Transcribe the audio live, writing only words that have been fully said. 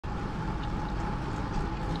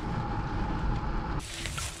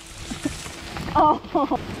Oh,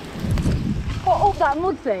 what up that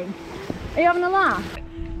mud thing? Are you having a laugh?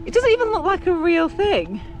 It doesn't even look like a real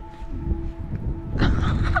thing.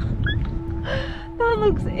 That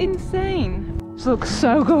looks insane. This looks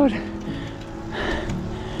so good.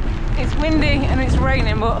 It's windy and it's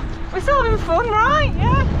raining, but we're still having fun, right?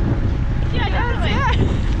 Yeah? Yeah, definitely. Yeah.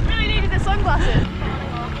 Really needed the sunglasses. I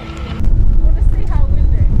want to see how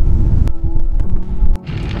windy.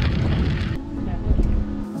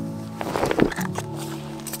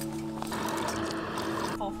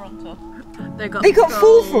 Full frontal. They got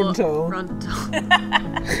full frontal?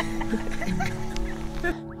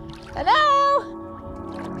 Hello!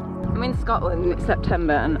 I'm in Scotland, it's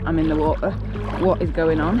September and I'm in the water. What is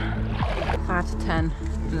going on? 5 to 10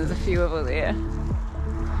 and there's a few of us here.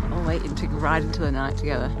 All waiting to ride into the night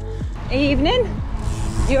together. Evening?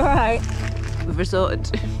 You alright? We've resorted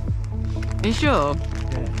to... Are you sure?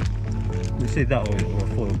 Yeah. We see that or a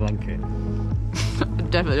foil blanket. I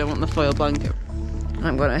definitely don't want the foil blanket.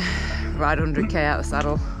 I'm gonna ride 100k out of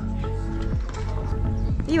saddle.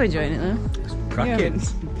 Are you enjoying it though? Cracking.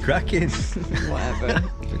 Cracking. Whatever.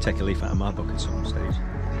 We'll take a leaf out of my book at some stage.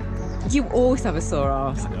 You always have a sore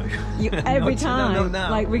arse. I know. You every time. No, now.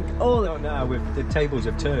 Like we all. No, now the tables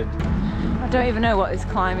have turned. I don't even know what this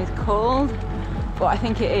climb is called, but I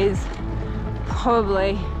think it is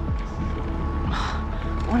probably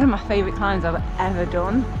one of my favourite climbs I've ever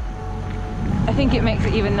done. I think it makes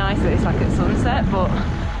it even nicer that it's like at sunset, but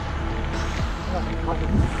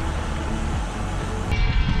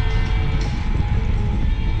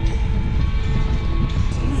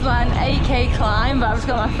it's like an 8k climb, but I've just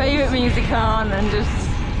got my favourite music on and just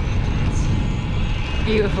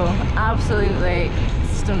beautiful, absolutely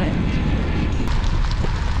stunning.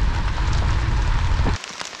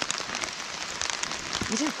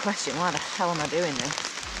 You do question why the hell am I doing this?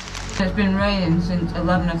 It's been raining since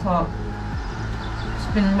 11 o'clock. It's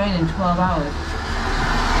been raining 12 hours.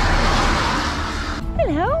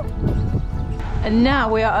 Hello. And now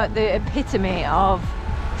we are at the epitome of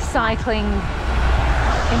cycling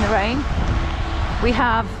in the rain. We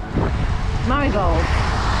have Marigold.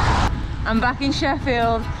 I'm back in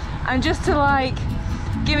Sheffield, and just to like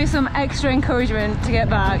give me some extra encouragement to get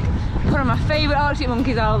back, put on my favourite Arctic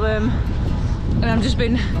Monkeys album, and I've just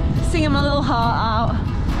been singing my little heart out.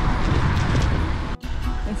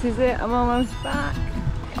 This is it, I'm almost back.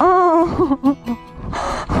 Oh!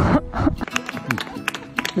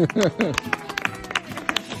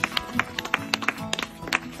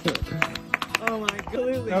 Oh my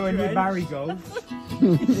god. Oh, and your marigolds.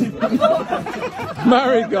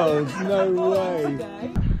 Marigolds, no way.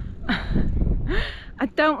 I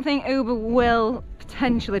don't think Uber will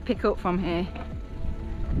potentially pick up from here.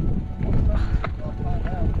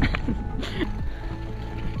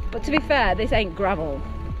 But to be fair, this ain't gravel.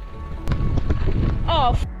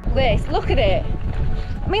 Oh, f this, look at it.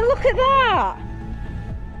 I mean, look at that.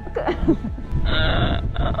 Look at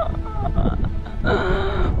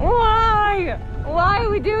Why? Why are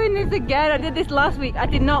we doing this again? I did this last week. I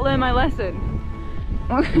did not learn my lesson.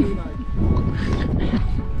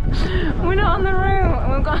 We're not on the route.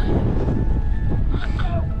 We've got...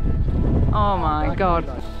 Oh my god.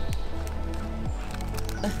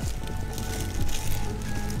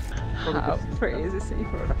 How pretty is this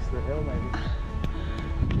seafront? Crest of the hill, maybe.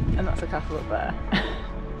 And that's a castle up there.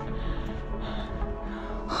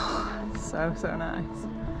 So nice.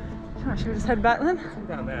 Should we just head back then?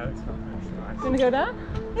 Down there, it's nice. You want to go down?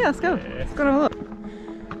 Yeah, let's go. Yeah. Let's go and have a look.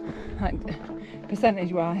 Like,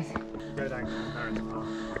 percentage wise. Go down to Marriott Park.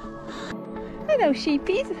 Hello,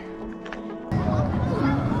 sheepies.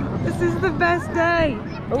 This is the best day.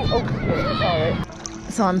 Oh, sorry.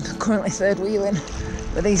 So I'm currently third wheeling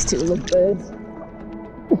with these two lovebirds.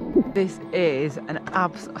 This is an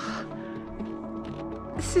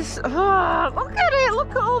this is, look at it,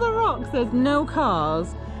 look at all the rocks. There's no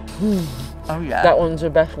cars. Oh yeah. That one's the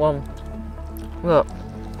best one. Look.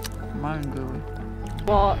 Mind-blowing.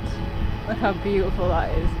 What? Look how beautiful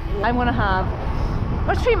that is. I'm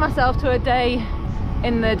gonna treat myself to a day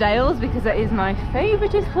in the Dales because it is my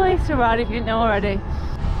favouriteest place to ride if you didn't know already.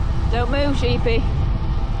 Don't move, sheepy.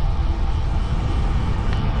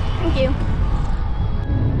 Thank you.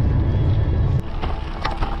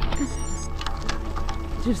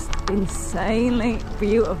 Just insanely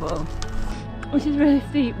beautiful, which is really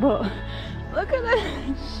steep, but look at the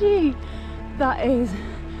sheep. That is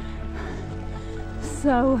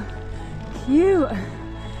so cute.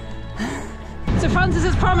 So Francis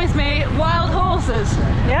has promised me wild horses.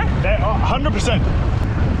 Yeah? They are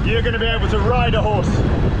 100%. You're going to be able to ride a horse.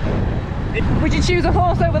 Would you choose a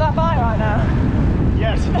horse over that bike right now?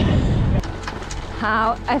 Yes.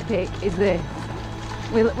 How epic is this?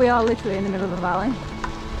 We are literally in the middle of the valley,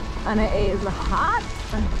 and it is hot.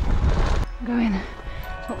 I'm going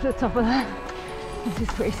up to the top of that. This is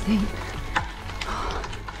pretty steep.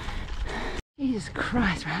 Jesus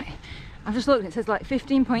Christ, right? I've just looked, it says like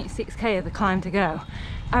 15.6k of the climb to go.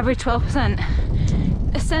 Average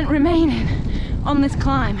 12%. Ascent remaining on this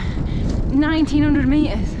climb, 1900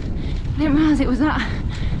 meters. I didn't realise it was that.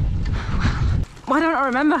 Why don't I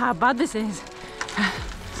remember how bad this is?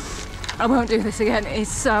 I won't do this again,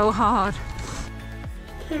 it's so hard.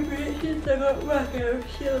 I got back and I'm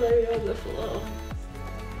still laying on the floor.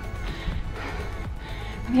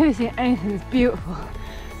 Have you ever seen anything that's beautiful?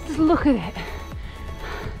 Just look at it.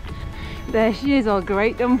 There she is, all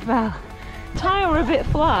great dumbbell. Tyre were a bit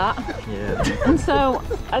flat, yeah. And so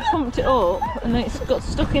I pumped it up, and it's got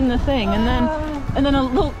stuck in the thing, and then I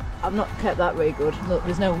look. I've not kept that very good. Look,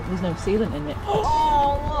 there's no sealant in it.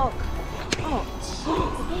 Oh look! Oh,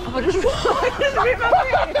 I just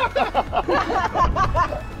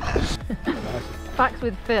remembered. Facts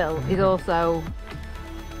with Phil is also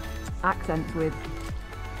accents with.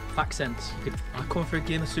 Accents. I come for a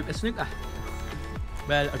game of Super Snooker.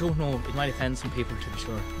 Well, I don't know, it might offend some people to be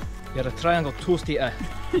sure. You're a triangle toast eater.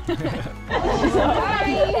 I'm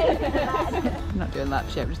not doing that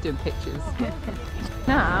shit, I'm just doing pictures.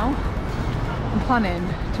 Now, I'm planning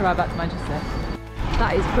to ride back to Manchester.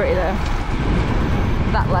 That is pretty though.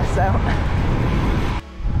 That less so.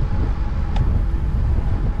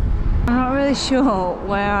 I'm not really sure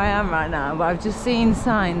where I am right now, but I've just seen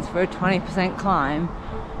signs for a 20% climb.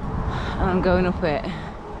 And I'm going up it.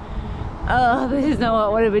 Oh, this is not what I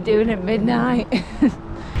want to be doing at midnight.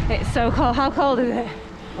 It's so cold. How cold is it?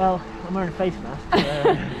 Well, I'm wearing a face mask.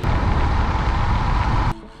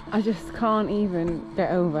 I just can't even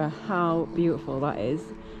get over how beautiful that is.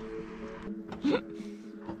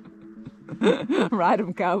 Ride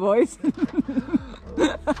them, cowboys.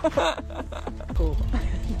 Cool.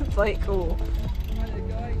 It's like cool.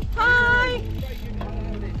 Hi!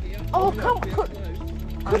 Oh, come put.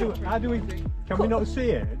 How do we? Can we not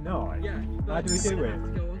see it at night? Yeah. How do we do it?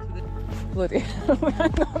 Bloody hell,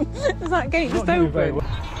 hang on. Is that gate just open? Well.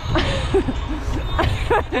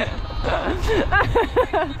 Look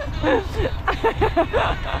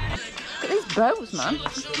at these boats, man.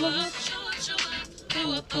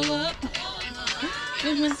 Pull up.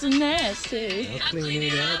 It was so nasty. It's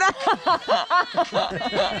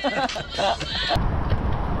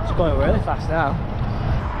going really fast now.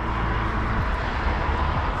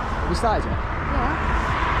 Have you started yet? Yeah.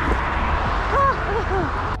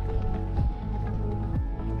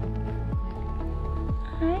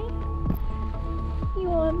 Hi. You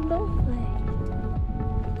are lovely.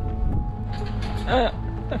 There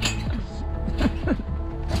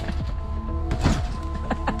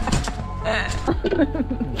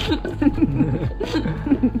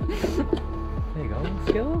you go,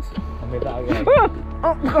 skills. I'll make that again.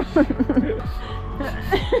 Oh god.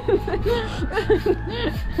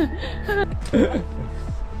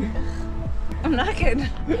 I'm knackered.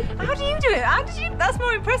 How do you do it? How did you? That's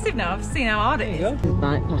more impressive now. I've seen how hard it is.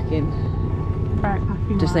 Backpacking.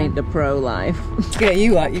 Just ain't the pro life. Scare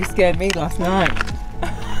you like you scared me last night.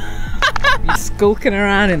 You're skulking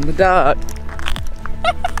around in the dark.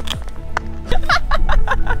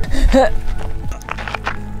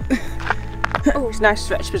 Oh, it's a nice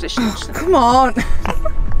stretch position. Come on.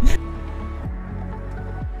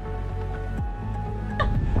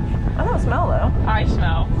 I don't smell though. I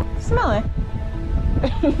smell. Smell it.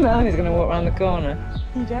 Melanie's gonna walk around the corner.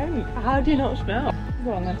 You don't. How do you not smell?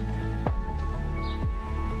 Go on then.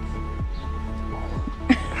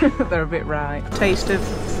 They're a bit right. Taste of.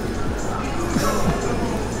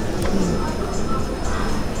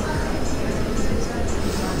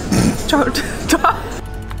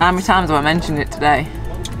 How many times have I mentioned it today?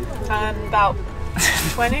 About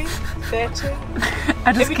 20, 30.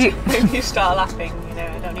 I just keep. If you start laughing, you know,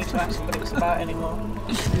 I don't need to ask what it was about anymore.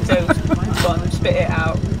 So, go on and spit it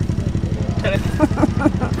out.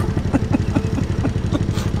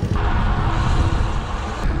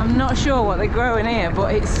 I'm not sure what they grow in here,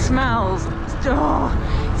 but it smells. Oh,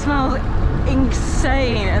 it smells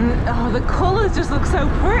insane, and the colours just look so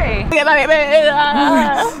pretty.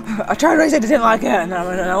 I tried raising it, didn't like it, and I'm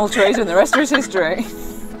an ultra and the rest is history.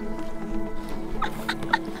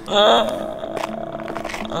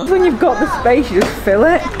 When you've got the space, you just fill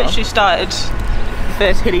it. She started the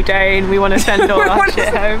first hilly day and we want to send all our shit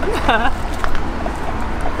home.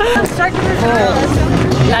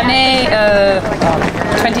 L'année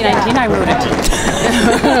 2019, I wrote it.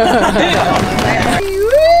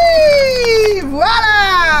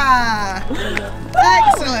 Voila!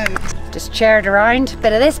 Excellent! Just chaired around,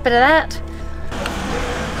 bit of this, bit of that.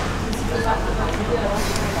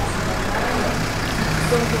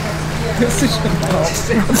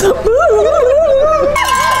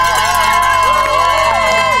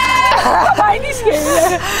 Tiny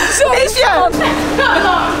scary. So it's fun.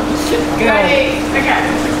 Ready? Okay.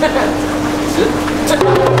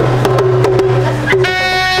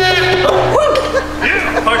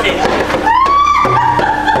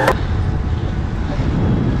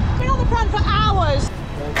 Been on the pram for hours.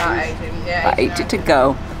 About 80 to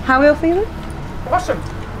go. How are you feeling? Awesome.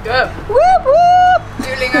 Go. Whoop whoop!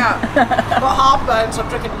 Fueling up. Got heartburn, so I'm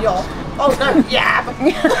drinking yacht. Oh no, yeah.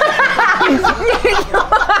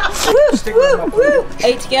 Whoop whoop!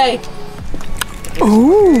 80k.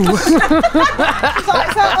 Is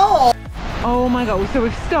that all? Oh my god, so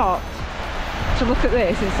we've stopped to look at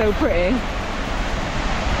this, it's so pretty.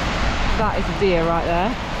 That is a deer right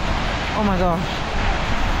there. Oh my gosh.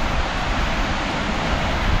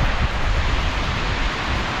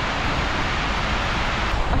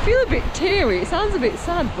 I feel a bit teary, it sounds a bit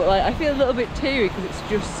sad, but like I feel a little bit teary because it's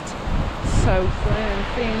just so fun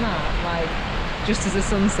seeing that, like just as the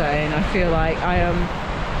sun's setting. I feel like I am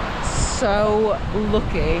so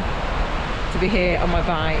lucky to be here on my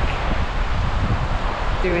bike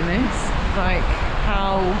doing this. Like,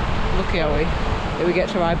 how lucky are we that we get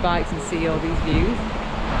to ride bikes and see all these views?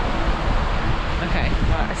 Okay,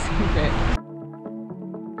 right, I see a bit.